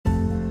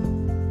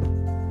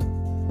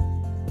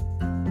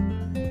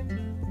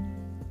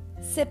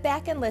Sit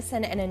back and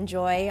listen and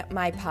enjoy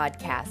my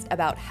podcast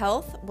about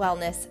health,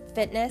 wellness,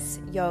 fitness,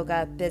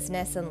 yoga,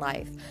 business, and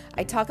life.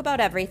 I talk about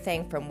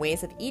everything from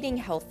ways of eating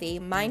healthy,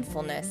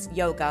 mindfulness,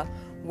 yoga,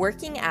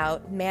 working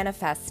out,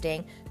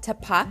 manifesting, to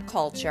pop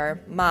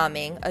culture,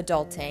 momming,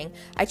 adulting.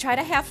 I try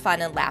to have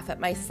fun and laugh at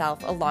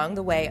myself along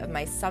the way of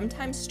my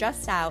sometimes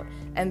stressed out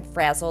and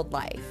frazzled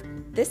life.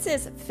 This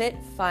is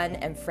Fit, Fun,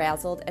 and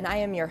Frazzled, and I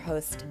am your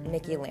host,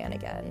 Nikki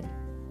Lanigan.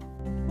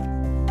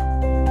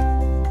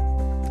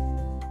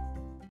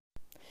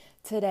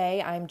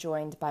 Today, I'm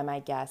joined by my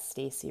guest,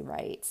 Stacy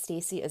Wright.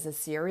 Stacy is a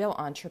serial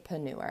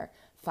entrepreneur,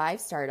 5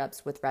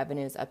 startups with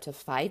revenues up to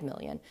 $5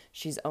 million.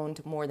 She's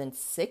owned more than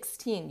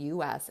 16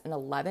 U.S. and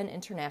 11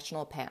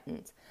 international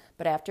patents.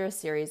 But after a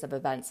series of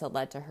events that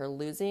led to her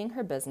losing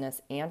her business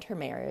and her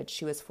marriage,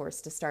 she was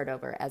forced to start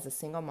over as a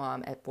single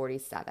mom at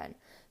 47.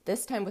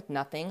 This time, with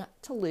nothing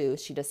to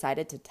lose, she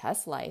decided to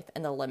test life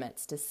and the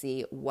limits to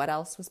see what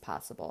else was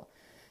possible.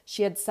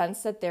 She had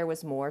sensed that there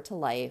was more to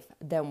life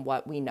than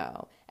what we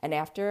know, and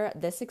after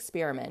this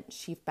experiment,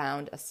 she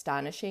found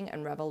astonishing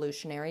and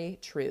revolutionary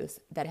truths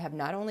that have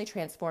not only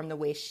transformed the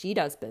way she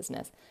does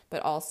business,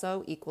 but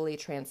also equally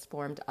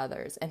transformed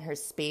others in her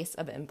space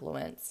of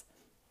influence.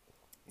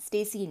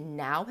 Stacy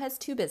now has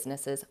 2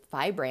 businesses,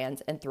 5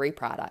 brands, and 3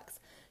 products.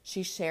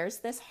 She shares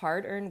this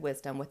hard-earned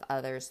wisdom with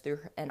others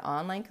through an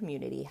online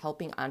community,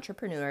 helping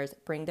entrepreneurs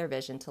bring their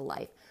vision to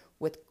life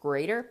with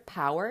greater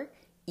power,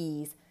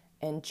 ease,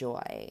 and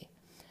joy.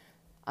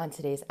 On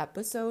today's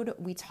episode,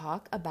 we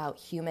talk about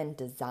human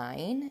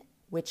design,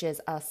 which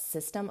is a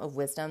system of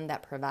wisdom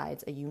that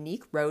provides a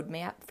unique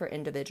roadmap for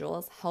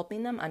individuals,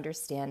 helping them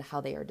understand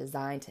how they are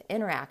designed to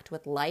interact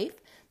with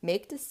life,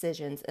 make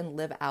decisions, and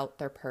live out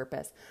their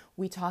purpose.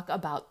 We talk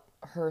about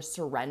her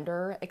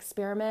surrender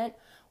experiment,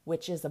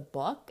 which is a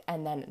book,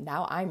 and then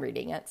now I'm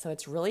reading it, so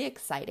it's really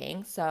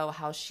exciting. So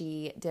how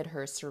she did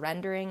her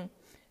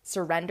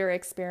surrender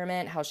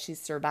experiment, how she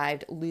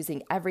survived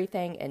losing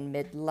everything in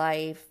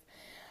midlife,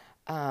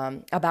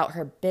 about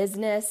her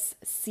business,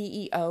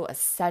 CEO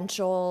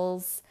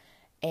Essentials.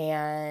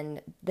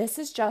 And this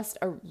is just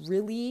a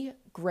really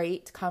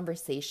great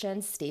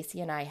conversation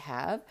Stacy and I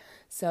have.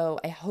 So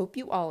I hope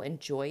you all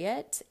enjoy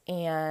it,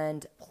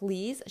 and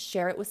please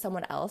share it with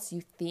someone else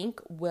you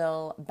think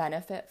will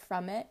benefit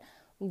from it.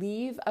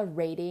 Leave a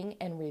rating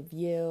and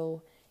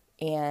review,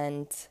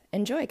 and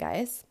enjoy,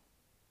 guys.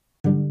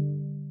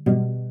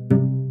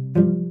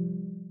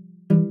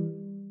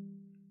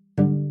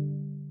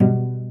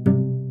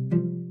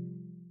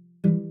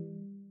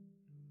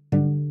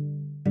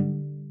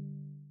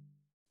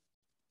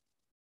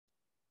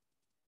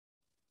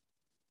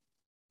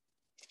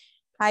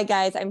 Hi,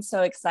 guys. I'm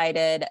so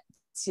excited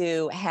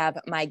to have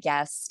my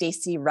guest,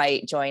 Stacy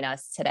Wright, join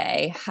us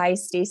today. Hi,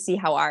 Stacy.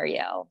 How are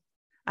you?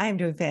 I'm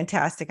doing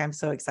fantastic. I'm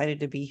so excited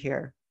to be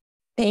here.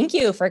 Thank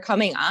you for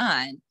coming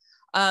on.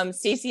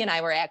 Stacy and I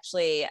were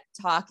actually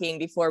talking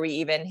before we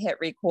even hit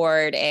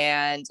record,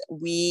 and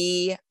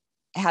we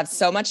have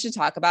so much to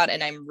talk about,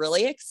 and I'm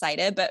really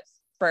excited. But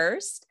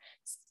first,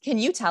 can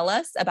you tell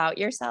us about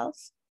yourself?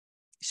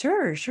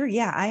 Sure.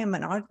 Yeah, I am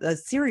a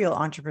serial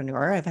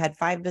entrepreneur. I've had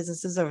 5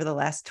 businesses over the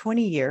last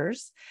 20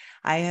 years.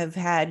 I have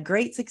had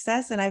great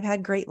success and I've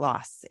had great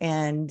loss.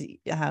 And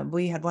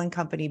we had one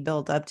company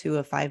build up to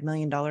a $5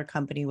 million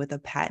company with a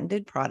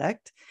patented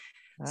product.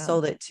 Wow.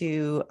 Sold it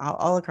to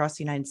all across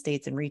the United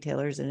States and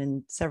retailers and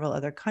in several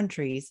other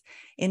countries,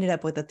 ended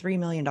up with a $3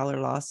 million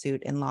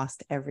lawsuit and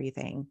lost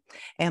everything.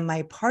 And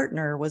my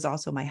partner was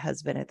also my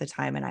husband at the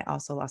time. And I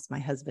also lost my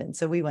husband.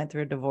 So we went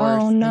through a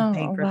divorce and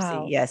bankruptcy.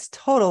 Wow. Yes.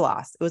 Total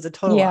loss. It was a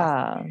total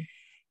loss.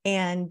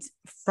 And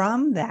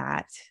from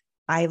that,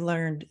 I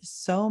learned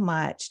so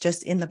much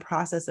just in the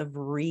process of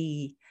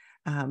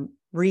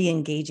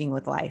re-engaging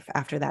with life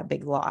after that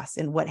big loss.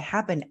 And what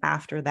happened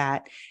after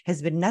that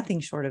has been nothing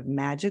short of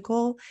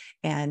magical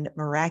and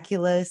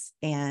miraculous.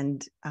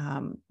 And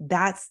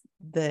that's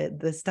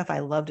the stuff I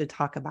love to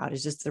talk about,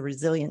 is just the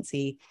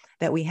resiliency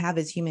that we have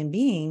as human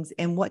beings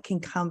and what can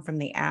come from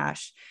the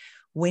ash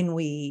when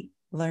we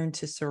learn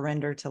to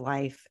surrender to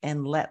life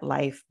and let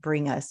life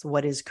bring us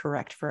what is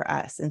correct for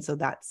us. And so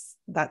that's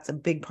a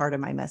big part of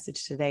my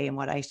message today and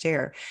what I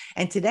share.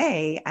 And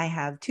today I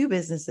have 2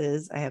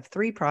 businesses. I have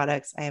 3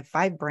 products. I have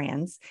 5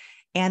 brands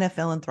and a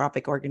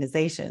philanthropic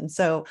organization.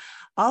 So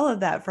all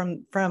of that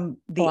from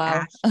the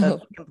ash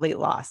of complete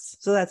loss.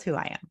 So that's who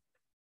I am.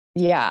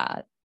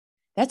 Yeah,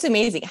 that's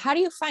amazing. How do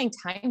you find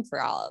time for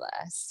all of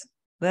this?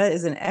 That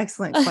is an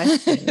excellent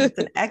question. It's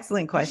an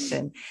excellent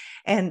question.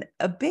 And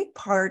a big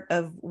part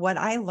of what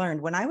I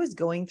learned when I was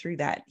going through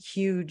that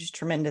huge,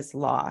 tremendous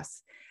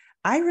loss,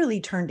 I really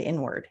turned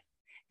inward.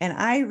 And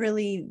I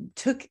really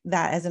took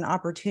that as an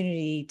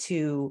opportunity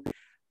to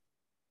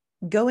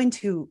go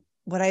into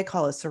what I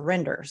call a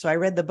surrender. So I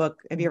read the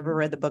book. Have you ever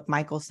read the book,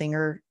 Michael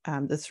Singer,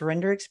 The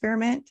Surrender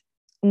Experiment?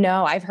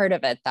 No, I've heard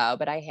of it though,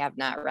 but I have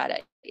not read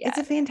it It's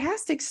a yet.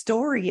 fantastic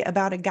story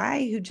about a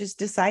guy who just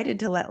decided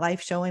to let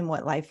life show him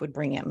what life would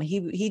bring him.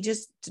 He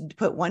just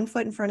put one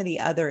foot in front of the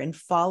other and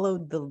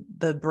followed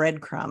the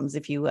breadcrumbs,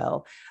 if you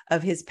will,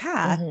 of his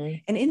path, Hmm.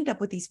 and ended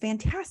up with these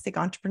fantastic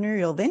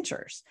entrepreneurial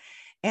ventures.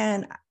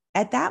 And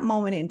at that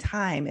moment in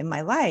time in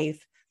my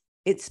life,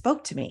 it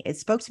spoke to me. It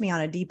spoke to me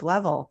on a deep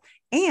level.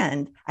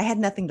 And I had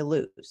nothing to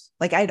lose.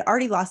 Like I'd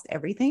already lost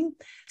everything.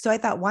 So I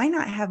thought, why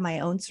not have my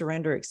own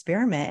surrender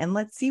experiment and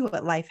let's see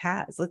what life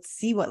has. Let's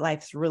see what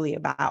life's really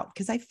about.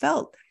 Because I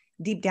felt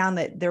deep down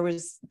that there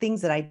was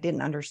things that I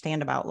didn't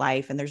understand about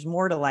life, and there's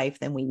more to life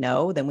than we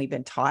know, than we've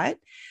been taught,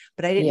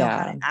 but I didn't know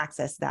how Yeah. to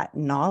access that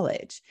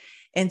knowledge.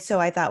 And so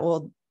I thought,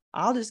 well,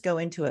 I'll just go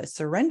into a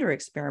surrender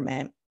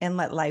experiment and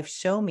let life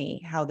show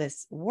me how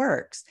this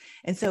works.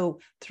 And so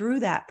through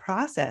that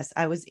process,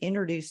 I was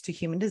introduced to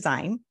human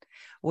design,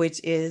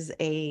 which is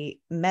a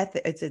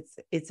method.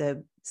 It's a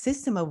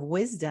system of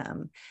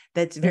wisdom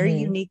that's very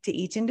Hmm. unique to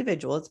each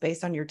individual. It's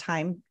based on your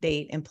time,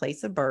 date, and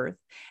place of birth.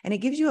 And it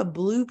gives you a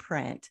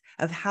blueprint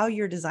of how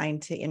you're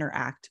designed to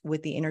interact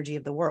with the energy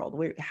of the world,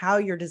 how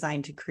you're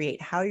designed to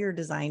create, how you're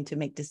designed to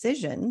make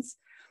decisions.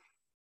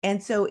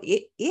 And so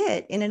it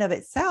in and of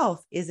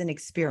itself is an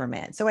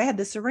experiment. So I had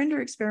the surrender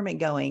experiment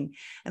going,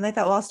 and I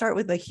thought, well, I'll start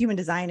with the human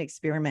design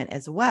experiment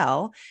as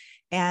well.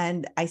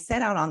 And I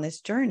set out on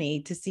this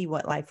journey to see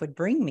what life would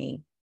bring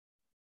me.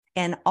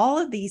 And all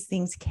of these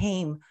things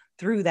came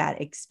through that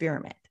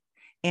experiment.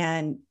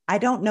 And I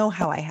don't know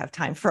how I have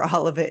time for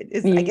all of it.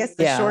 Is, I guess,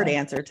 the short Yeah.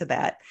 answer to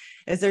that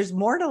is there's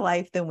more to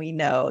life than we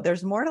know.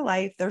 There's more to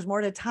life. There's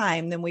more to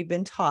time than we've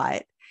been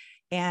taught.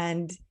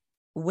 And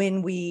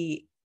when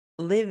we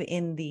live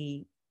in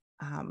the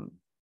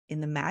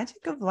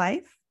magic of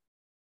life,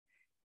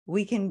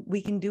 we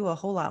can do a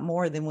whole lot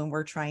more than when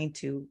we're trying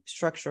to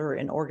structure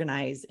and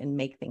organize and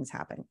make things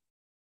happen.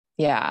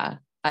 Yeah.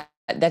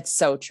 That's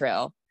so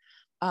true.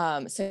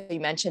 So you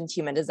mentioned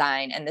human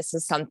design, and this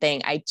is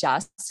something I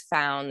just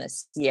found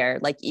this year,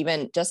 like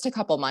even just a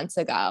couple months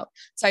ago.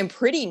 So I'm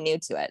pretty new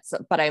to it,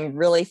 but I'm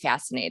really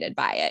fascinated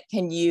by it.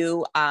 Can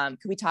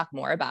we talk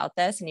more about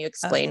this? Can you Uh,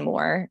 explain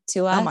more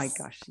to oh my us?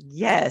 gosh.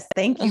 Yes.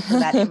 Thank you for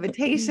that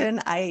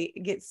invitation. I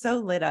get so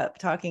lit up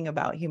talking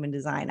about human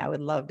design. I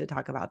would love to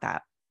talk about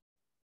that.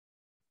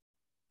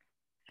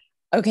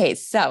 Okay,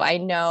 so I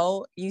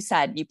know you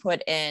said you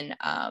put in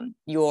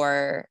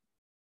your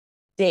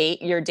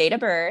date of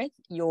birth,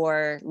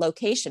 your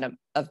location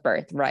of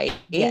birth, right?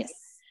 Yes. And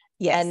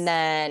Yes.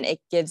 then it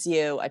gives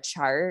you a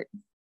chart.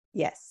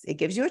 Yes, it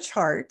gives you a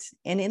chart,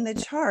 and in the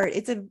chart,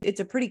 it's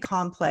a pretty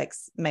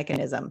complex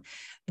mechanism.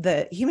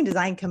 The human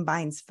design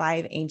combines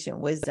five ancient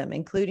wisdom,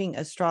 including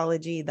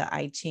astrology, the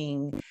I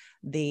Ching,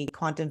 the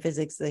quantum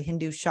physics, the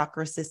Hindu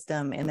chakra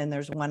system, and then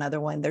there's one other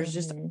one. There's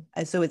just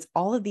Mhm. so it's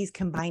all of these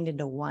combined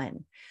into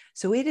one.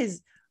 So it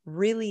is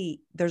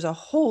really, there's a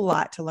whole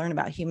lot to learn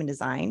about human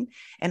design,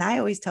 and I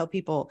always tell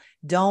people,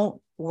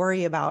 don't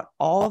worry about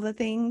all the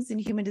things in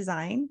human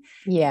design.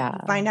 Yeah.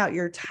 Find out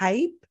your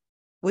type,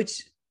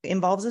 which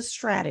involves a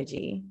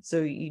strategy.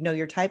 So you know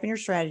your type and your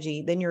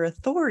strategy, then your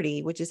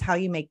authority, which is how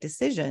you make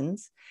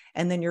decisions,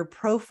 and then your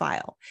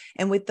profile.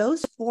 And with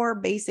those four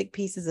basic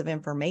pieces of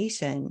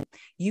information,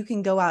 you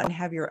can go out and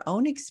have your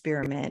own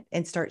experiment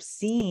and start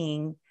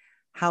seeing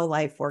how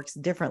life works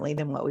differently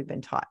than what we've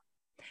been taught.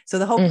 So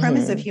the whole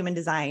premise of Hmm. human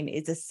design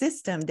is a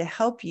system to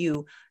help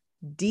you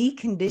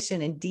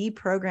decondition and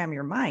deprogram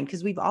your mind,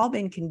 because we've all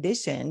been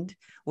conditioned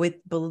with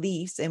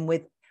beliefs and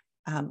with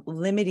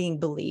limiting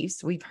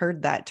beliefs. We've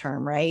heard that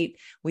term, right?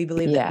 We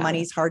believe that Yeah.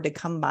 money's hard to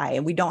come by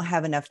and we don't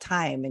have enough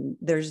time. And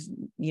there's,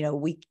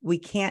 we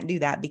can't do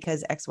that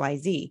because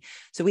XYZ.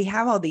 So we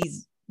have all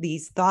these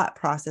thought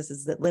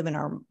processes that live in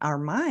our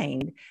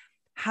mind.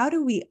 How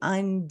do we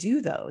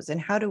undo those? And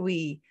how do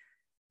we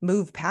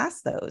move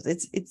past those?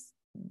 It's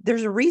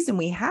there's a reason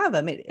we have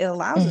them. It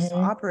allows us to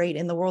Hmm. operate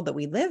in the world that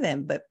we live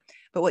in. But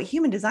what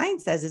human design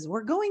says is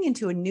we're going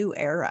into a new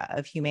era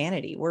of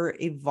humanity. We're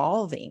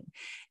evolving.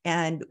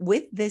 And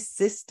with this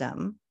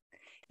system,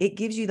 it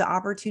gives you the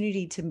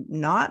opportunity to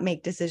not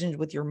make decisions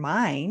with your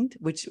mind,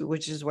 which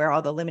is where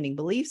all the limiting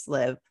beliefs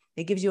live.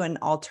 It gives you an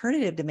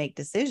alternative to make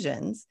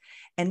decisions.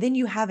 And then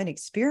you have an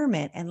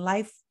experiment, and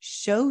life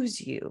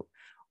shows you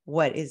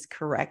what is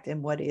correct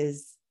and what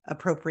is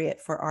appropriate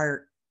for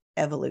our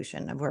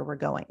evolution of where we're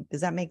going.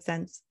 Does that make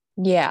sense?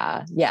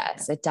 Yeah. Yeah.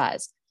 Yes, it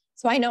does.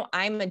 So I know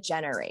I'm a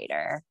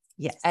generator.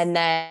 Yes. And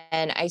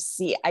then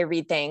I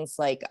read things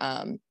like,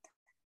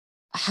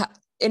 how,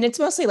 and it's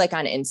mostly like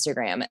on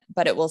Instagram,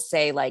 but it will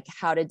say like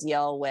how to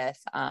deal with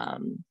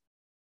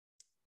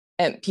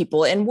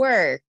people in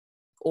work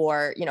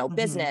or, Mm-hmm.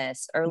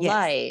 business or Yes.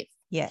 life.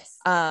 Yes.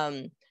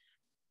 Um,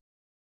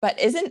 but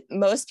is it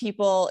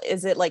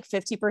like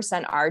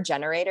 50% are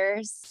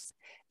generators?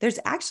 There's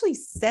actually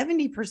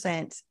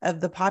 70%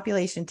 of the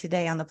population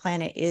today on the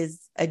planet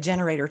is a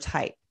generator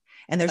type.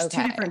 And there's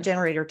two different Okay.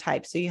 generator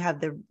types. So you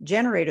have the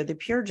generator, the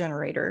pure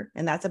generator,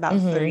 and that's about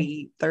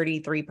Mm-hmm.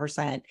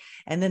 33%.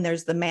 And then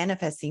there's the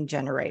manifesting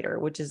generator,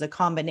 which is a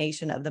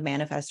combination of the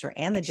manifestor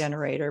and the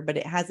generator, but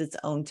it has its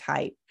own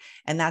type.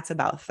 And that's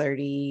about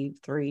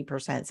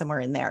 33%, somewhere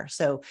in there.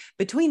 So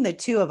between the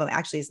two of them,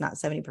 actually, it's not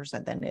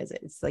 70% then, is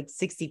it? It's like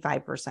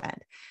 65%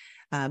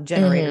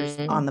 generators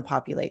Mm-hmm. on the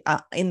populate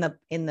in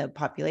the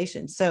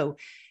population. So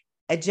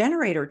a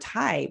generator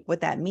type,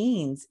 what that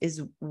means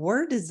is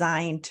we're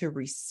designed to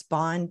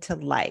respond to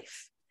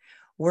life.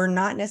 We're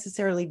not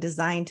necessarily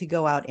designed to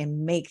go out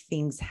and make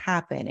things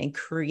happen and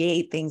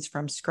create things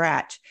from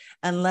scratch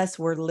unless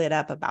we're lit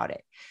up about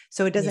it.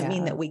 So it doesn't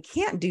mean Yeah. that we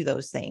can't do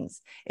those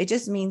things. It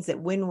just means that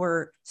when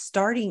we're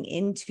starting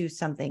into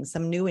something,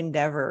 some new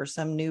endeavor or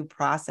some new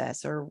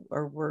process, or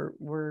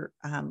we're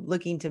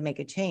looking to make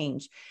a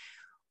change,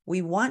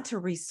 we want to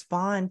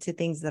respond to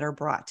things that are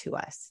brought to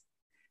us.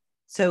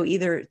 So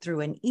either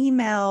through an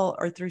email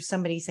or through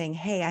somebody saying,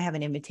 hey, I have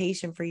an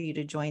invitation for you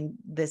to join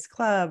this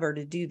club or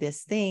to do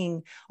this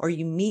thing, or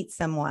you meet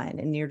someone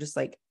and you're just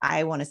like,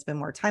 I want to spend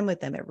more time with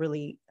them. It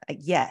really,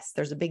 yes,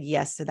 there's a big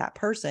yes to that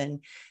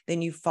person.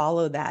 Then you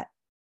follow that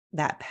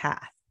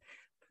path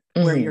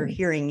where you're Mm-hmm.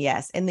 hearing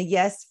yes. And the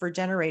yes for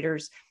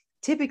generators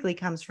typically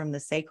comes from the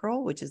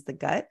sacral, which is the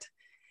gut.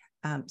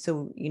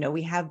 So,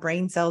 we have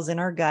brain cells in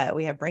our gut,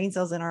 we have brain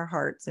cells in our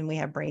hearts, and we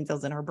have brain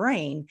cells in our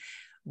brain.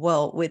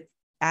 Well,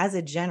 as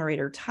a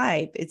generator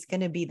type, it's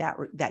going to be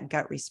that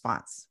gut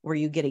response where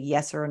you get a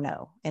yes or a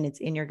no, and it's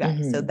in your gut.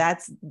 So Mm-hmm.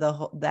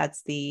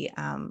 that's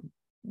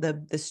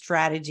the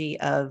strategy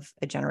of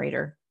a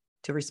generator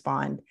to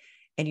respond,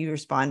 and you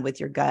respond with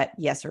your gut,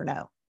 yes or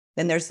no.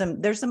 Then there's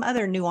some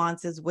other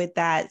nuances with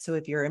that. So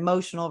if you're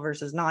emotional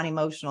versus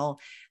non-emotional,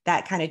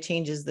 that kind of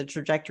changes the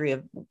trajectory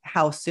of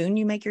how soon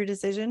you make your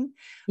decision.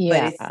 But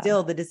Yeah. it's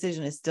still, the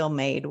decision is still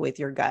made with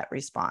your gut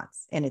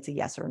response, and it's a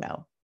yes or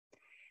no.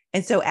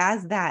 And so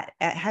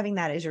having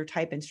that as your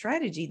type and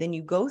strategy, then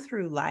you go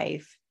through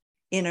life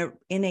in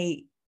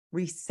a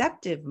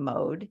receptive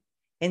mode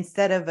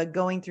instead of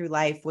going through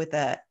life with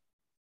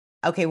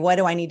okay, what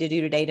do I need to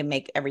do today to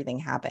make everything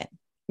happen?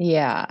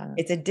 Yeah.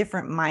 It's a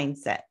different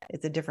mindset.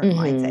 It's a different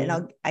mindset. Mm-hmm.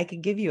 And I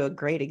could give you a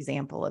great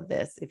example of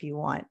this if you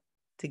want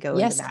to go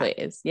into Yes, that.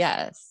 please.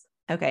 Yes.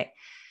 Okay.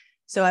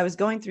 So I was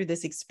going through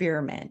this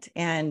experiment,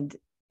 and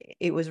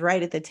it was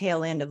right at the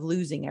tail end of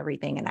losing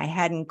everything.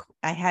 And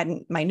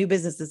my new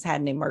businesses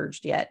hadn't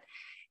emerged yet.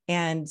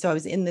 And so I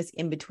was in this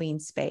in-between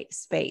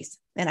space.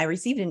 And I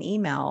received an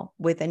email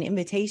with an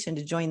invitation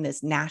to join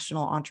this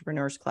National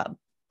Entrepreneurs Club.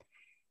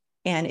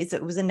 And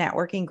it was a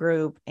networking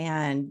group,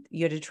 and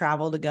you had to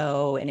travel to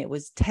go, and it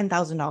was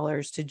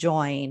 $10,000 to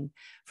join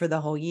for the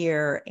whole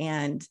year.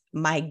 And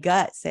my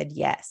gut said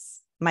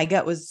yes. My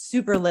gut was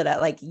super lit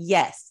up, like,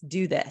 yes,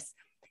 do this.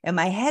 And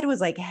my head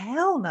was like,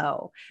 hell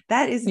no.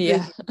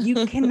 Yeah.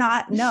 You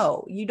cannot,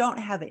 no, you don't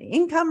have an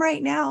income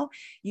right now.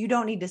 You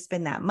don't need to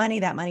spend that money.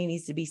 That money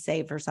needs to be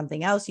saved for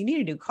something else. You need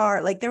a new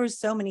car. Like, there was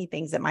so many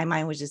things that my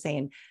mind was just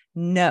saying,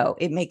 no,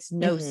 it makes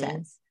no Mm-hmm.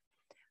 sense.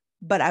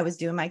 But I was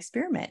doing my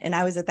experiment, and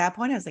I was at that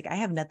point, I was like, I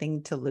have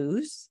nothing to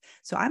lose.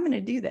 So I'm going to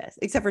do this,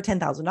 except for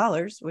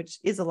 $10,000, which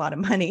is a lot of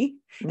money.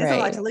 It's a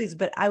lot to Right. lose,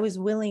 but I was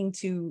willing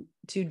to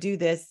do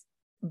this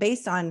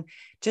based on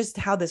just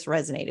how this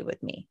resonated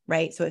with me.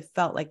 Right. So it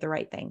felt like the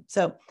right thing.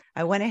 So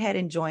I went ahead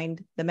and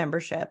joined the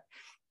membership.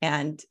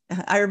 And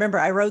I remember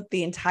I wrote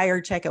the entire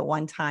check at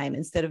one time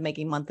instead of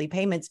making monthly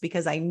payments,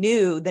 because I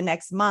knew the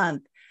next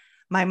month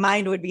my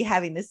mind would be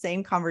having the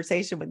same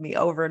conversation with me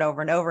over and over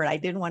and over. And I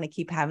didn't want to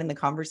keep having the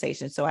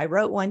conversation. So I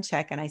wrote one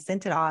check and I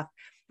sent it off,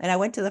 and I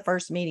went to the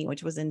first meeting,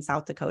 which was in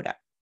South Dakota.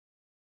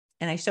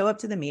 And I show up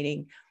to the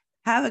meeting,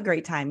 have a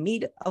great time,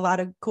 meet a lot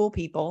of cool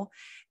people,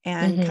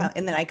 and Mm-hmm.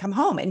 and then I come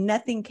home, and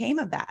nothing came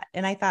of that.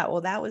 And I thought,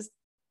 well, that was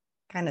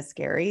kind of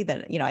scary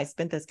that, I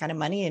spent this kind of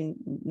money and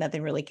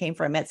nothing really came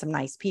from it. I met some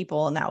nice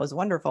people, and that was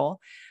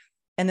wonderful.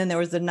 And then there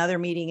was another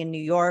meeting in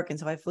New York. And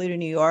so I flew to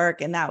New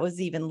York, and that was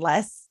even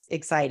less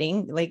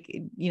exciting. Like,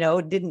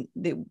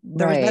 there was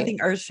Right. nothing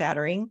earth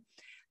shattering.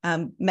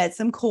 Met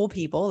some cool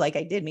people. Like,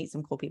 I did meet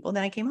some cool people.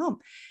 Then I came home.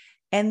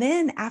 And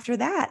then after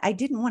that, I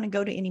didn't want to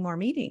go to any more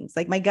meetings.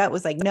 Like, my gut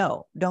was like,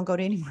 no, don't go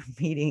to any more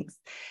meetings.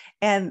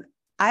 And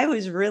I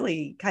was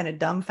really kind of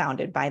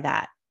dumbfounded by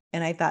that.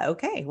 And I thought,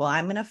 okay, well,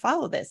 I'm going to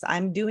follow this.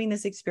 I'm doing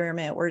this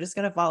experiment. We're just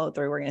going to follow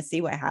through. We're going to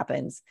see what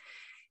happens.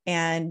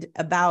 And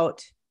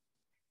it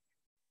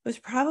was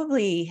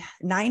probably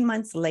 9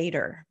 months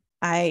later,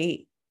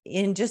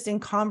 in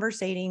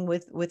conversating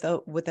with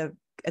a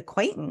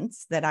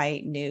acquaintance that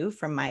I knew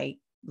from my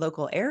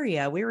local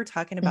area, we were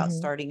talking about Mm-hmm.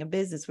 starting a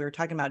business. We were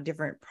talking about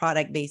different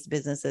product-based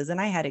businesses, and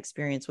I had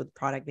experience with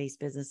product-based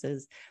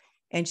businesses,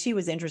 and she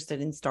was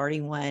interested in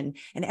starting one.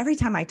 And every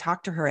time I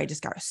talked to her, I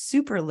just got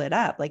super lit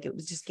up. Like, it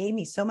was just gave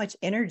me so much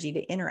energy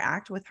to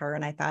interact with her.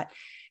 And I thought,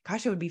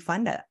 gosh, it would be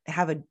fun to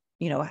have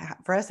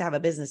for us to have a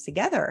business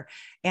together.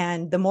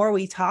 And the more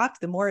we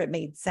talked, the more it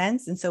made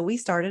sense. And so we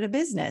started a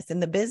business,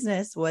 and the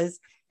business was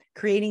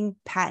creating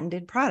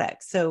patented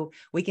products. So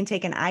we can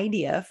take an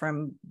idea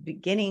from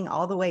beginning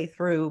all the way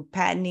through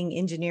patenting,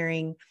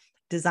 engineering,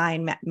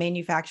 design,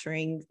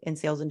 manufacturing, and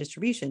sales and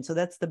distribution. So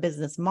that's the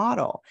business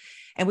model.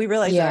 And we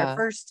realized that our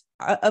first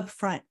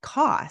upfront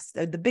cost,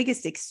 the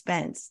biggest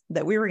expense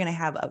that we were going to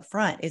have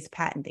upfront, is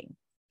patenting,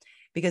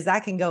 because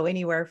that can go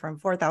anywhere from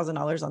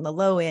 $4,000 on the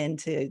low end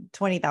to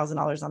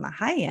 $20,000 on the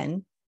high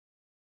end.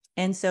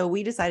 And so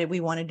we decided we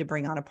wanted to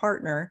bring on a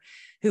partner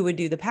who would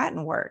do the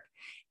patent work.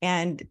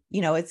 And,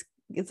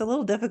 it's a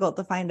little difficult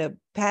to find a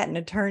patent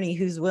attorney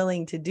who's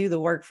willing to do the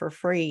work for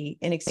free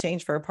in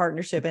exchange for a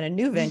partnership in a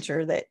new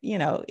venture that,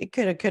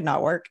 it could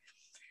not work.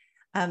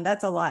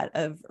 That's a lot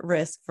of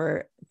risk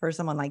for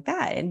someone like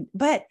that.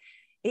 But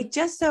it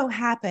just so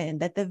happened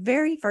that the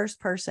very first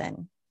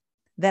person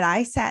that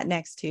I sat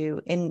next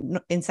to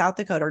in South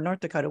Dakota or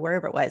North Dakota,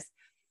 wherever it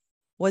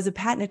was a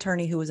patent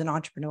attorney who was an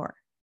entrepreneur.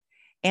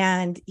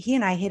 And he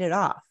and I hit it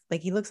off.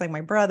 Like, he looks like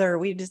my brother.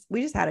 We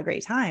just had a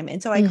great time.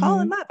 And so I call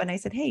him up and I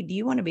said, "Hey, do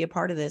you want to be a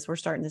part of this? We're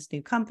starting this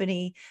new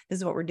company. This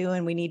is what we're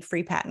doing. We need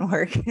free patent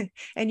work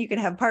and you can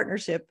have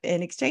partnership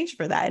in exchange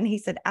for that." And he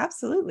said,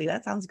 "Absolutely.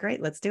 That sounds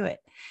great. Let's do it."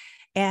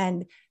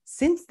 And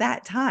since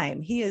that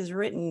time, he has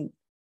written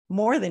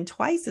more than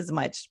twice as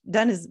much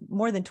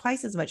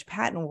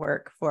patent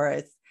work for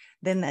us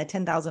than the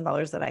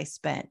 $10,000 that I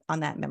spent on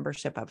that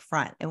membership up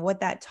front. And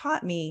what that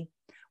taught me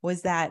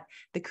was that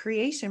the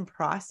creation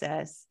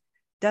process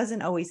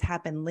doesn't always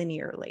happen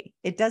linearly.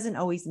 It doesn't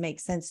always make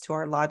sense to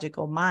our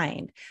logical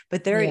mind,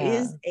 but there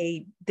is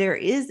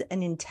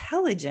an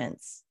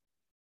intelligence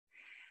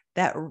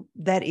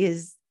that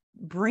is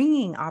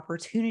bringing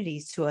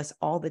opportunities to us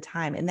all the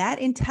time. And that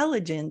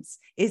intelligence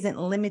isn't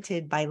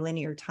limited by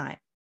linear time.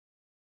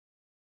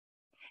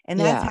 And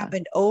that's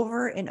happened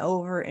over and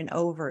over and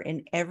over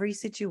in every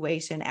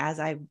situation as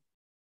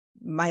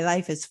my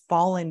life has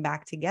fallen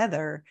back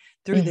together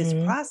through this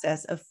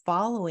process of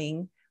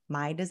following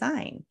my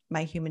design,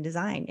 my human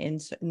design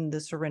in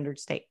the surrendered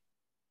state.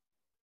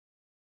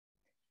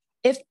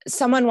 If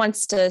someone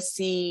wants to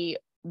see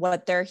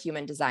what their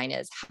human design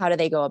is, how do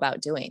they go about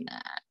doing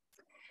that?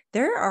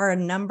 There are a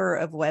number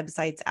of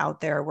websites out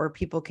there where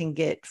people can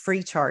get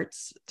free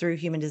charts through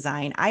human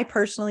design. I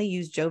personally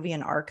use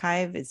Jovian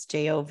Archive. It's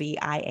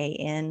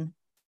JOVIAN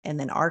and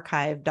then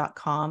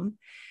archive.com.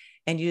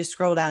 And you just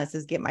scroll down, it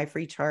says get my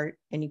free chart,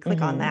 and you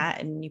click on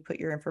that and you put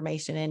your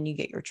information in, you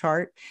get your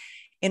chart.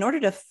 In order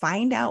to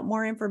find out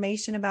more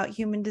information about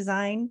human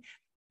design,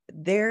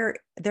 there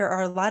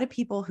are a lot of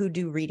people who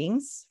do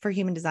readings for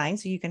human design.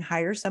 So you can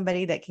hire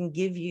somebody that can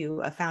give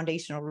you a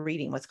foundational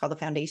reading, what's called a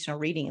foundational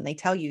reading. And they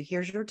tell you,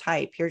 here's your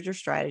type, here's your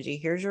strategy,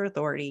 here's your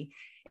authority,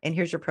 and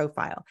here's your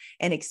profile,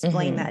 and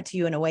explain that to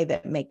you in a way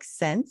that makes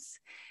sense.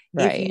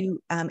 Right. If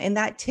you, and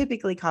that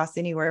typically costs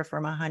anywhere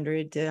from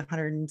 $100 to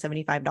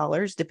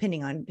 $175,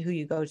 depending on who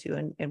you go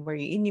to and where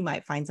and you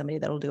might find somebody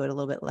that'll do it a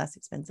little bit less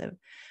expensive.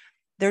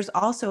 There's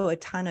also a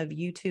ton of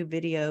YouTube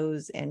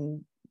videos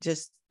and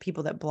just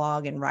people that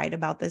blog and write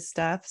about this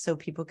stuff. So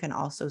people can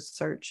also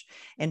search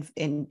and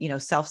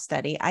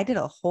self-study. I did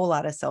a whole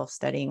lot of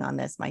self-studying on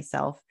this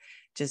myself,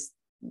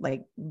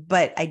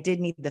 but I did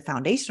need the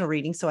foundational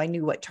reading. So I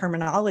knew what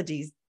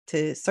terminologies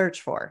to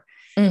search for.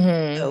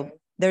 So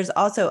there's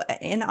also,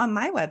 and on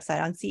my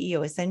website on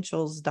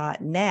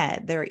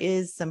ceoessentials.net, there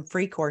is some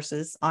free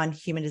courses on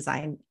human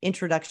design,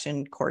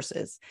 introduction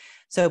courses.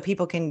 So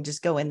people can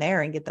just go in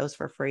there and get those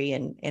for free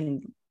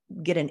and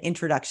get an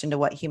introduction to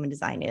what human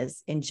design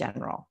is in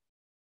general.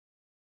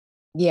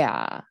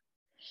 Yeah.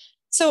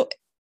 So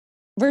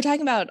we're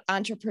talking about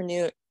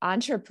entrepreneur. I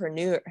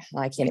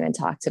can't even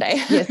talk today.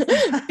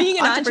 Yes. Being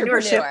an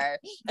entrepreneur.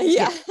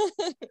 Yeah.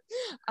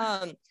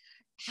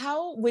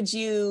 How would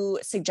you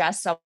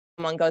suggest someone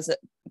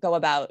go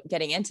about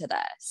getting into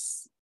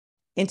this?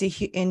 Into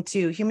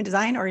human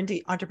design or into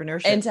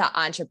entrepreneurship? Into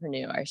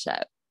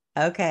entrepreneurship.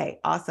 Okay,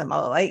 awesome.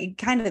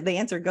 The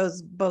answer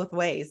goes both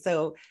ways.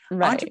 So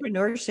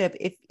entrepreneurship,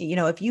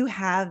 if you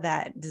have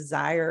that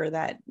desire,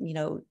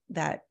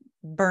 that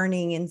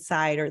burning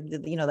inside, or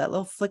that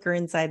little flicker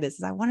inside that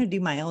says, I want to do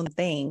my own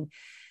thing.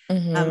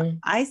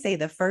 I say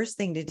the first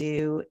thing to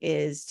do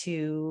is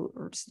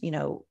to,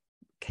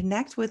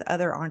 connect with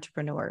other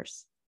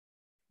entrepreneurs,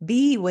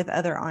 be with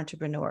other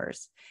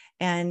entrepreneurs,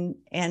 and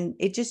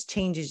it just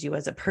changes you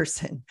as a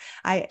person.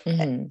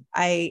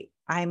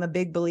 I'm a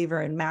big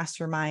believer in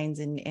masterminds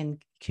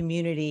and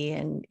community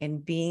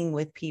and being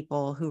with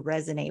people who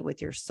resonate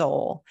with your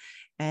soul.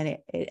 And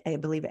I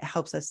believe it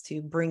helps us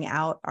to bring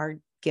out our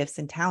gifts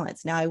and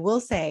talents. Now, I will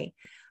say,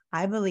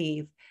 I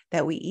believe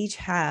that we each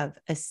have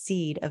a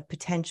seed of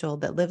potential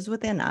that lives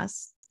within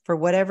us for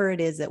whatever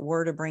it is that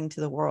we're to bring to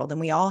the world. And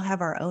we all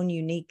have our own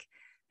unique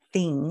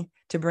thing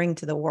to bring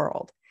to the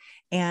world.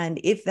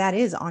 And if that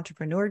is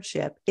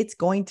entrepreneurship, it's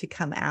going to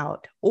come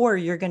out, or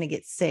you're going to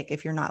get sick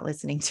if you're not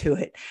listening to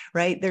it,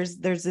 right? There's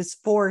this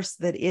force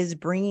that is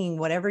bringing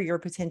whatever your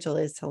potential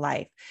is to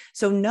life.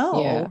 So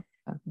know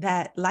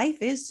that life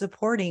is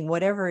supporting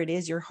whatever it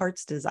is your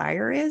heart's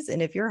desire is.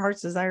 And if your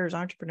heart's desire is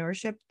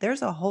entrepreneurship,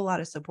 there's a whole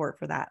lot of support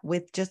for that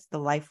with just the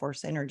life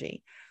force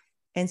energy.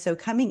 And so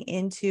coming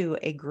into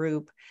a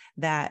group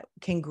that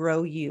can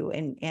grow you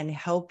and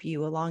help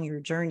you along your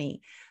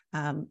journey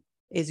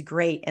is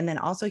great. And then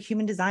also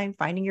human design,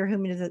 finding your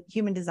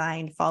human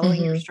design,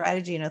 following your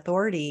strategy and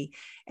authority,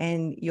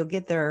 and you'll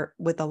get there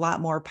with a lot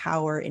more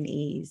power and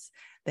ease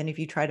than if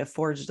you try to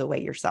forge the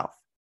way yourself.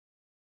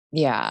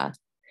 Yeah,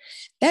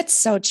 that's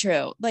so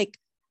true. Like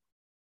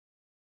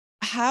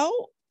how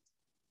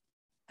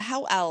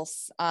how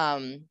else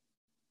how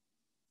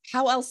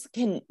else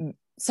can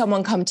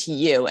someone come to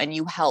you and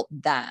you help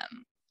them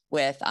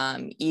with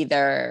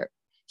either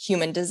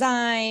human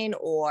design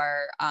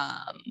or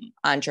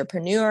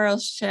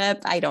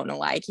entrepreneurship? I don't know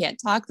why I can't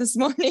talk this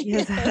morning.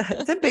 Yes,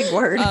 it's a big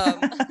word.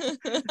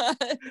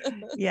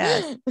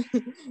 Yes.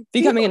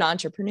 Becoming an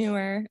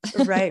entrepreneur.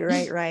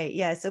 Right.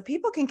 Yeah. So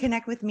people can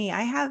connect with me.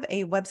 I have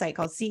a website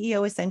called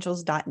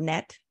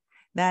ceoessentials.net.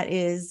 That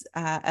is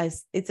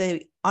it's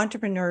a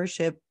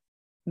entrepreneurship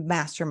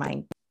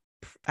mastermind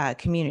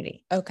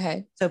community.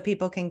 Okay. So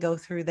people can go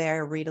through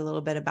there, read a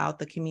little bit about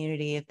the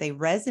community. If they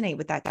resonate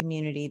with that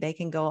community, they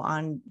can go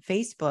on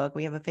Facebook.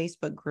 We have a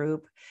Facebook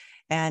group,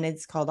 and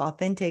it's called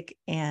Authentic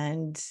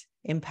and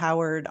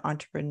Empowered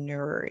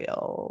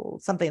Entrepreneurial,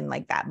 something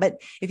like that.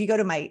 But if you go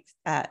to my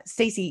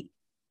Stacey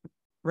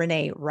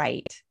Renee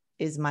Wright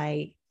is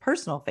my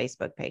personal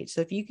Facebook page.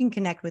 So if you can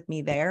connect with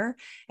me there,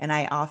 and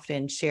I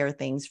often share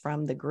things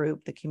from the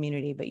group, the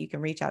community, but you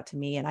can reach out to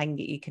me and I can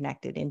get you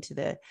connected into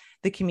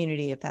the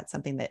community if that's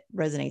something that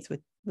resonates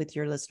with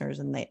your listeners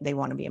and they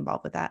want to be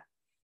involved with that.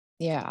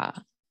 Yeah.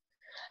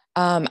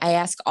 I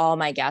ask all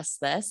my guests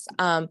this.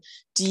 Do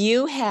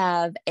you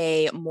have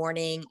a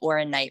morning or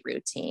a night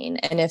routine?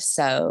 And if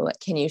so,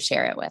 can you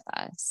share it with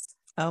us?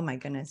 Oh my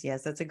goodness.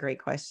 Yes, that's a great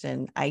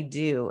question. I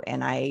do.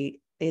 And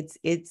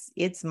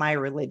it's my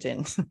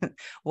religion.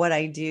 What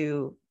I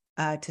do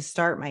to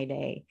start my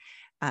day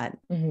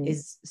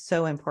is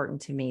so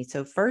important to me.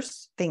 So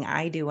first thing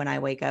I do when I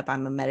wake up,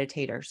 I'm a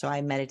meditator. So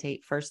I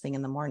meditate first thing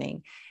in the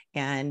morning,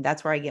 and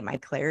that's where I get my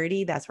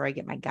clarity. That's where I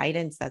get my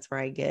guidance. That's where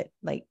I get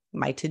like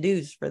my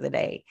to-dos for the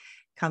day,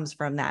 comes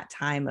from that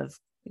time of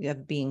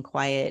being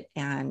quiet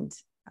and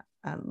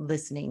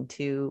listening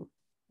to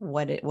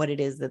what it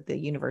is that the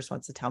universe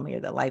wants to tell me,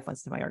 or that life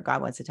wants to tell me, or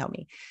God wants to tell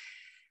me.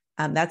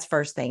 That's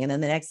first thing. And then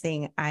the next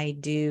thing I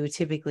do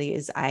typically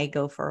is I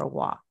go for a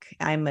walk.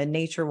 I'm a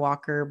nature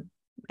walker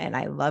and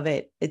I love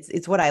it.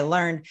 It's what I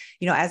learned,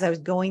 as I was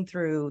going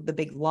through the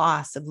big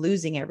loss of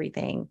losing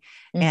everything.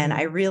 And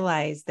I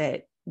realized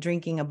that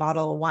drinking a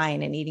bottle of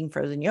wine and eating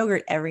frozen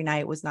yogurt every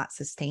night was not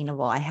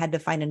sustainable. I had to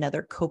find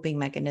another coping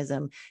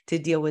mechanism to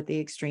deal with the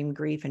extreme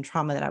grief and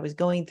trauma that I was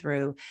going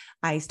through.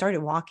 I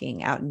started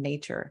walking out in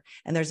nature,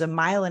 and there's a 1.5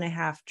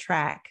 mile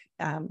track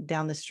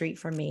down the street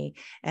from me.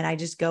 And I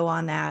just go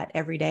on that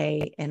every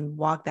day and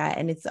walk that.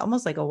 And it's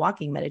almost like a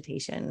walking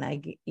meditation.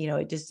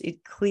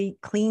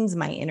 It cleans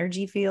my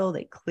energy field.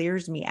 It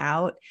clears me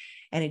out.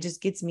 And it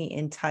just gets me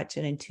in touch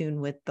and in tune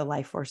with the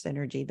life force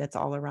energy that's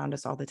all around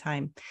us all the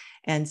time.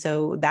 And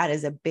so that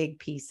is a big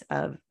piece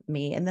of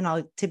me. And then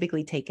I'll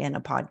typically take in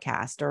a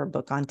podcast or a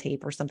book on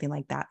tape or something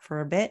like that for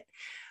a bit.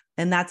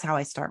 And that's how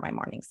I start my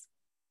mornings.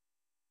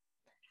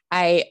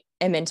 I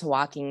am into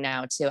walking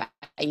now too.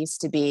 I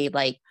used to be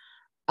like,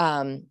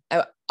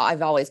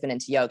 I've always been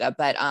into yoga,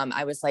 but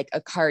I was like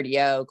a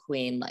cardio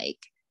queen, like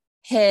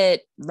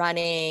hit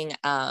running.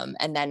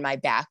 And then my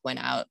back went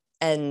out,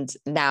 and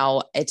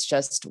now it's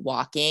just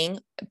walking,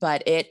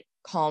 but it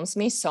calms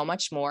me so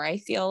much more, I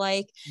feel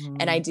like.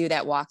 And I do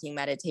that walking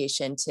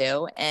meditation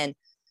too. And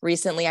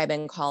recently I've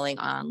been calling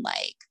on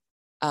like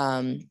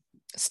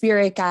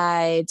spirit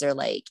guides or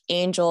like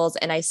angels,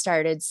 and I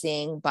started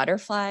seeing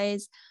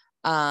butterflies,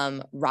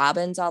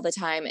 robins all the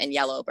time, and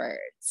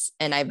yellowbirds,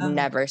 and I've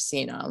never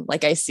seen them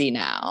like I see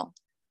now.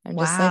 I'm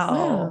just like,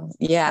 wow,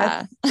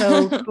 yeah. That's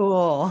so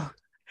cool.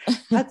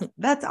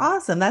 That's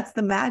awesome. That's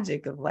the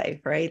magic of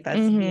life, right? That's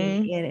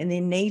being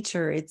in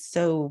nature. It's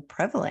so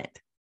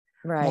prevalent,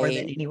 right, more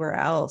than anywhere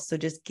else. So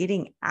just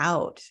getting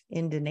out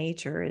into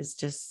nature is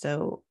just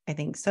so, I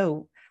think,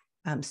 so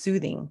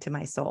soothing to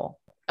my soul.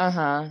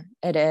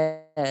 It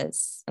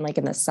is. And like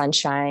in the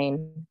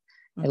sunshine,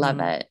 I love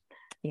it.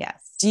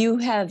 Yes. Do you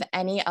have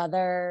any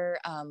other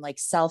like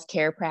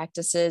self-care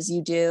practices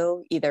you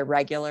do either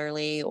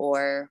regularly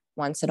or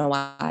once in a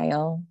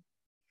while?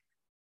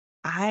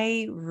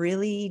 I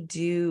really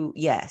do.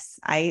 Yes.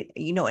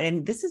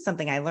 And this is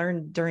something I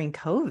learned during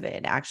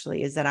COVID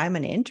actually, is that I'm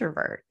an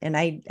introvert, and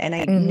I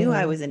knew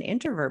I was an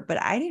introvert,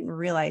 but I didn't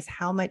realize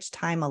how much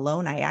time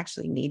alone I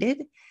actually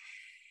needed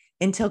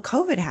until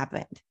COVID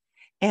happened.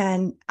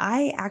 And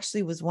I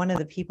actually was one of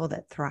the people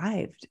that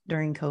thrived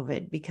during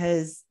COVID,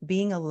 because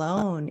being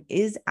alone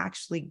is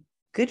actually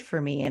good for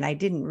me. And I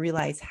didn't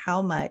realize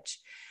how much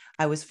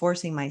I was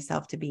forcing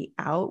myself to be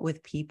out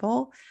with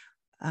people.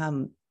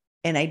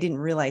 And I didn't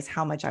realize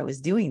how much I was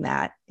doing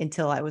that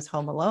until I was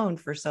home alone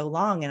for so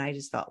long. And I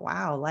just felt,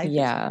 wow, life is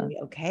really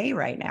okay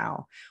right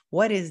now.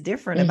 What is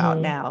different about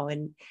now?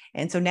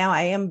 And so now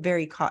I am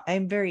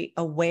I'm very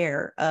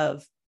aware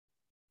of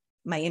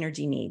my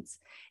energy needs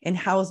and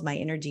how's my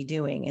energy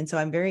doing. And so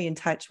I'm very in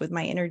touch with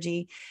my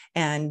energy,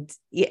 and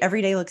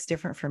every day looks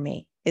different for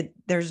me.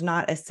 There's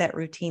not a set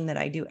routine that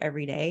I do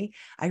every day.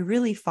 I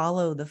really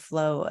follow the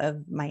flow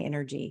of my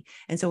energy.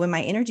 And so when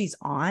my energy's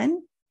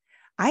on,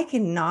 I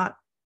can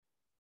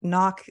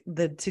knock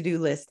the to-do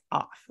list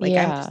off. Like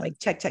I'm just like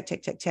check, check,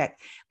 check, check, check.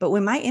 But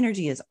when my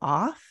energy is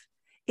off,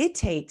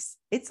 it's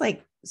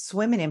like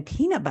swimming in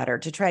peanut butter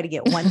to try to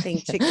get one thing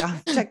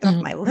checked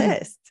off my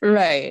list.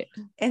 Right.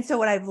 And so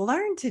what I've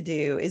learned to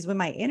do is when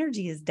my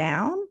energy is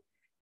down,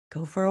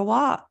 go for a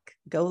walk,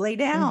 go lay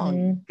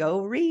down,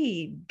 go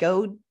read,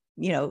 go,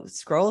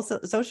 scroll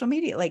social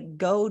media, like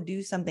go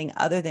do something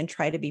other than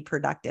try to be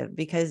productive,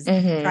 because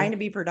trying to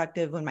be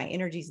productive when my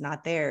energy's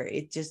not there,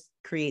 it just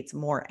creates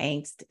more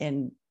angst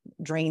and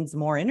drains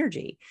more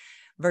energy.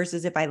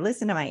 Versus if I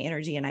listen to my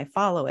energy and I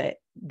follow it,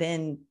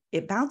 then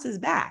it bounces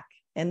back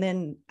and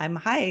then I'm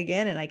high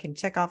again and I can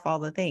check off all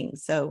the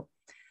things. So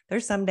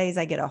there's some days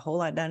I get a whole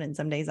lot done and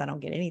some days I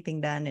don't get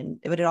anything done,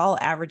 but it all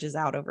averages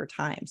out over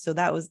time. So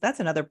that's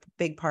another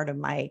big part of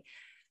my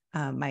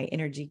my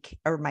energy,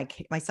 or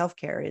my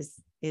self-care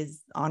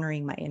is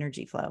honoring my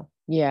energy flow.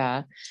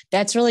 Yeah,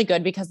 that's really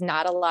good, because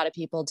not a lot of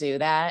people do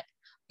that.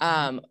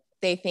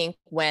 They think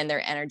when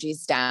their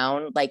energy's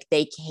down, like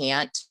they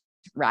can't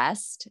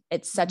rest.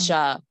 It's such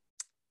I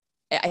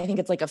think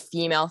it's like a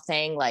female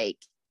thing. Like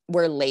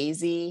we're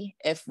lazy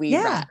if we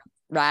rest.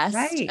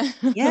 Right.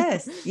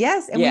 Yes.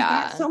 Yes. And we've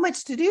got so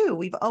much to do.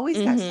 We've always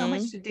got so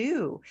much to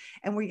do,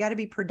 and we got to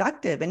be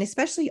productive. And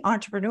especially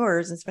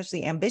entrepreneurs,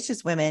 especially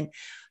ambitious women,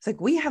 it's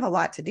like, we have a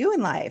lot to do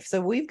in life. So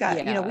we've got,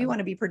 we want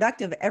to be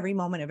productive every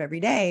moment of every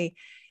day.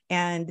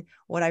 And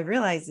what I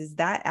realized is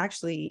that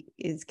actually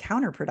is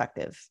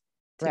counterproductive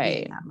to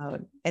be in that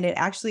mode. And it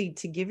actually,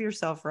 to give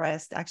yourself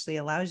rest actually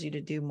allows you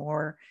to do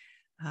more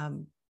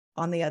on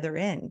the other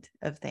end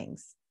of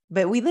things.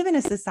 But we live in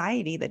a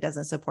society that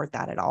doesn't support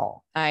that at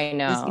all. I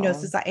know.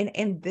 Society,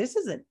 and this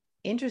is an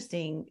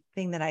interesting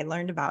thing that I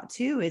learned about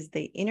too, is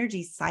the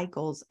energy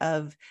cycles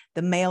of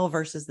the male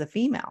versus the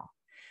female.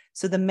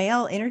 So the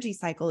male energy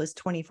cycle is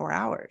 24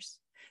 hours.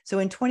 So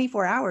in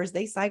 24 hours,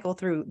 they cycle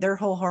through their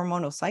whole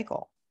hormonal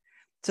cycle.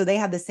 So they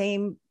have the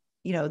same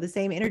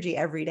energy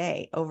every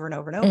day over and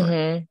over and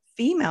over.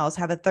 Females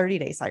have a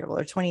 30-day cycle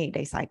or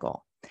 28-day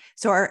cycle.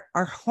 So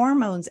our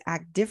hormones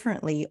act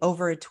differently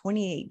over a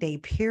 28-day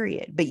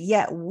period, but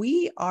yet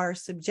we are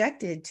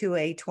subjected to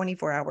a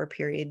 24-hour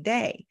period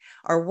day.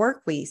 Our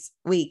work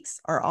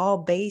weeks are all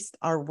based,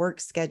 our work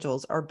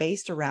schedules are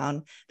based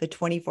around the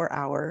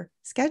 24-hour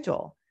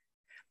schedule,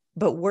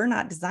 but we're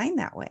not designed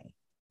that way.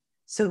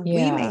 So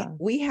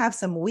we have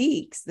some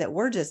weeks that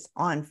we're just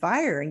on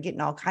fire and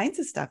getting all kinds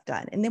of stuff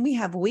done. And then we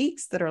have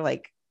weeks that are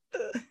like,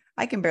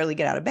 I can barely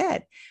get out of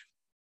bed.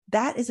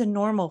 That is a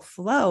normal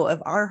flow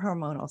of our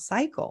hormonal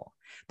cycle.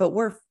 But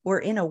we're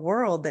in a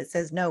world that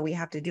says, no, we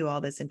have to do all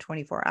this in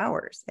 24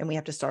 hours and we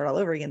have to start all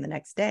over again the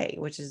next day,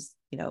 which is,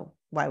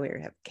 why we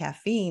have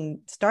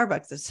caffeine.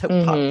 Starbucks is so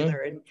popular,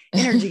 and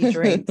energy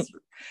drinks,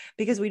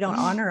 because we don't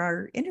honor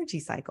our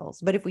energy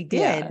cycles. But if we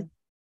did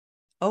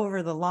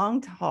over the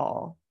long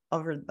haul,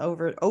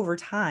 over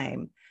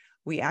time,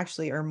 we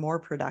actually are more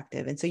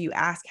productive. And so you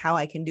ask how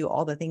I can do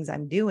all the things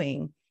I'm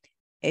doing.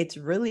 It's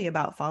really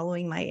about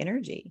following my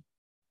energy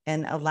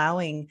and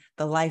allowing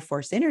the life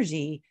force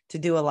energy to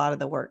do a lot of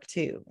the work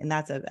too. And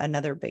that's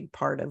another big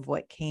part of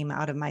what came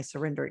out of my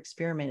surrender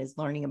experiment, is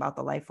learning about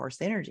the life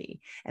force energy.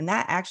 And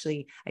that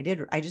actually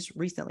I just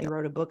recently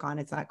wrote a book on,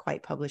 it's not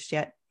quite published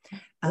yet,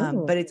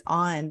 but it's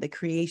on the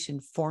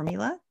creation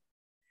formula.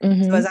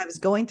 So as I was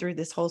going through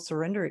this whole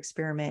surrender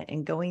experiment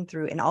and going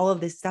through, and all of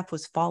this stuff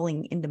was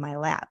falling into my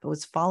lap, it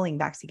was falling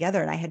back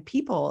together. And I had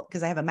people,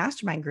 because I have a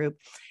mastermind group,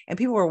 and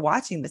people were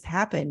watching this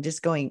happen,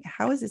 just going,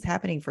 how is this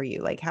happening for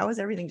you? Like, how is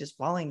everything just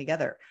falling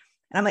together?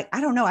 And I'm like,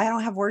 I don't know. I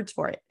don't have words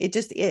for it. It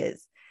just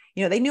is.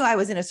 They knew I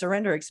was in a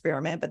surrender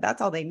experiment, but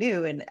that's all they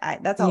knew. And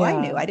that's all I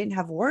knew. I didn't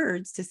have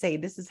words to say,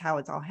 this is how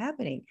it's all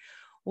happening.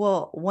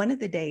 Well, one of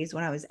the days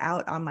when I was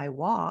out on my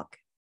walk,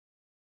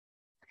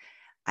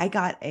 I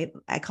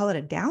call it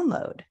a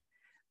download,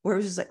 where it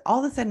was just like,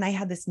 all of a sudden I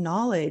had this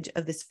knowledge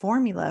of this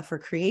formula for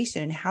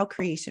creation, and how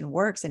creation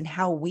works, and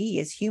how we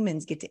as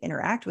humans get to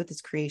interact with this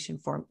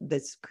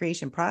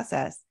creation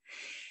process.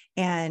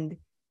 And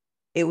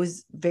it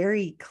was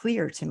very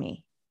clear to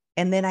me.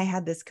 And then I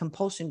had this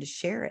compulsion to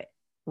share it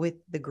with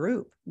the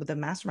group, with the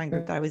mastermind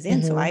group that I was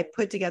in. So I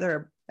put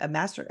together a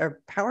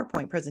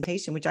PowerPoint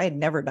presentation, which I had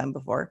never done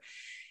before,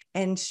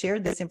 and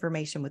shared this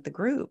information with the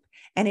group,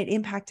 and it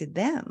impacted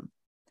them.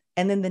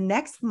 And then the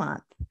next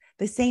month,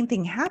 the same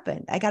thing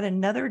happened. I got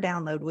another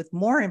download with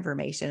more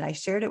information. I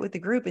shared it with the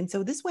group. And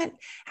so this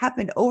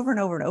happened over and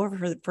over and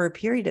over for a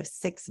period of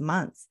 6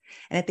 months.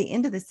 And at the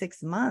end of the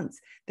 6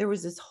 months, there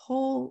was this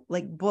whole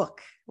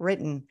book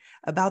written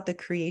about the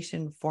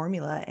creation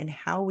formula and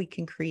how we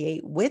can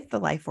create with the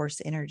life force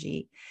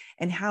energy,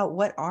 and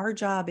what our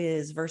job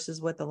is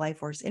versus what the life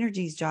force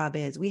energy's job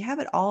is. We have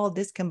it all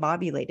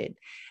discombobulated,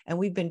 and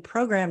we've been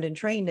programmed and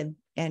trained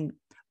and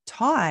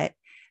taught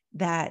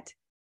that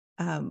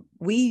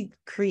we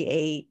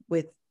create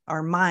with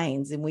our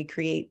minds and we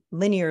create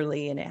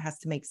linearly and it has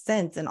to make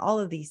sense and all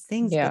of these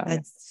things, but Yeah.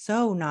 that's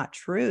so not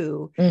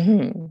true.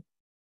 Mm-hmm.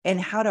 And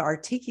how to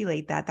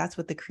articulate that, that's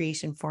what the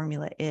creation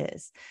formula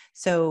is.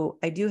 So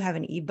I do have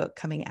an ebook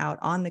coming out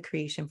on the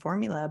creation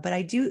formula, but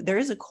there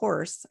is a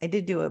course. I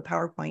did do a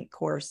PowerPoint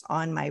course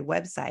on my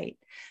website.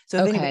 So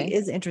if anybody Okay.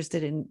 is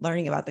interested in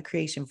learning about the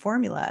creation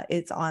formula,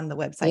 it's on the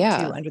website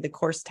too, Yeah. under the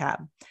course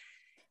tab.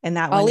 And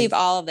that I'll one leave is,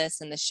 all of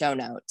this in the show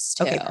notes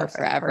too okay, for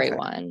perfect.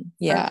 everyone.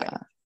 Yeah.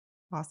 Perfect.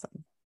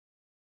 Awesome.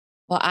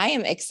 Well, I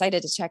am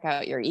excited to check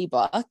out your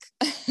ebook.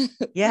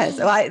 Yes.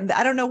 So I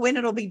don't know when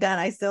it'll be done.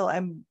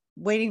 I'm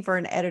waiting for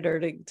an editor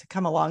to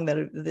come along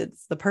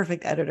that's the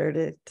perfect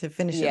editor to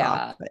finish it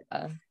off. Yeah.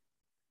 But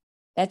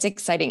That's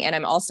exciting. And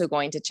I'm also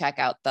going to check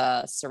out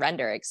the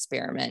surrender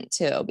experiment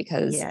too,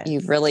 because yes.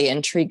 you've really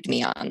intrigued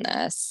me on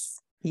this.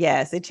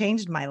 Yes, it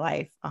changed my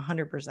life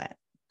 100%.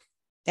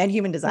 And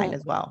human design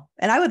as Well, well.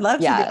 And I would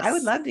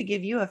yes. love to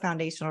give you a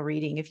foundational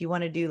reading if you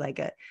want to do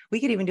we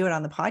could even do it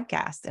on the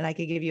podcast and I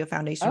could give you a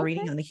foundational Okay.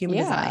 reading on the human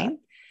Yeah. design.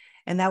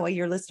 And that way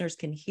your listeners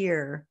can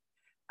hear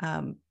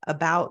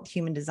about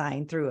human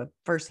design through a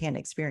firsthand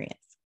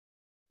experience.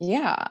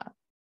 Yeah.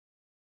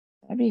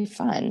 That'd be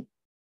fun.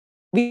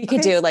 We could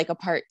Okay. do like a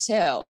part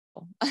two.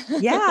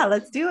 Yeah,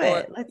 let's do Or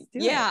it. Let's do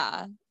it.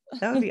 yeah.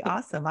 That would be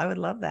awesome. I would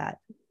love that.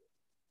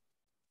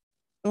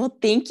 Well,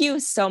 thank you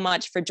so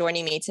much for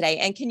joining me today.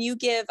 And can you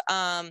give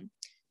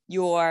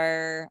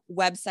your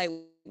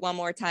website one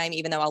more time,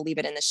 even though I'll leave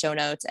it in the show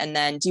notes? And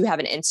then do you have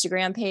an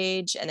Instagram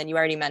page? And then you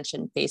already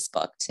mentioned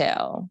Facebook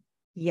too.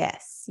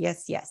 Yes.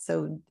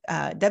 So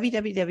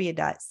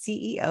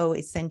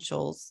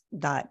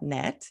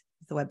www.ceoessentials.net is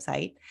the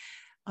website.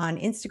 On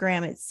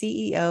Instagram, it's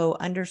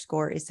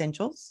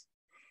CEO_essentials.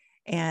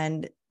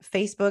 And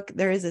Facebook,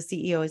 there is a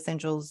CEO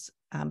Essentials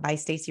by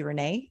Stacey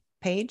Renee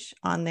page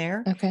on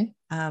there. Okay.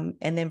 And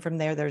then from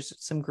there, there's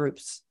some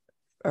groups,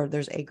 or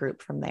there's a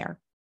group from there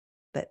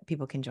that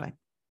people can join.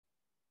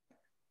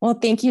 Well,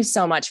 thank you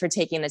so much for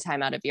taking the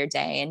time out of your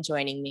day and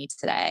joining me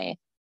today.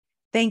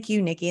 Thank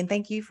you, Nikki. And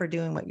thank you for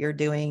doing what you're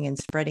doing and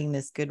spreading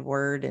this good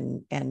word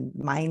and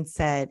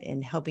mindset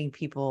and helping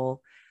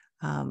people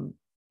come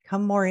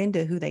more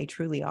into who they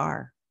truly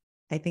are.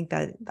 I think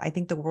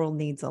the world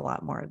needs a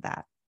lot more of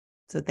that.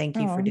 So thank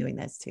you for Oh, doing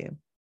this too.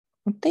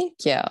 well,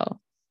 thank you.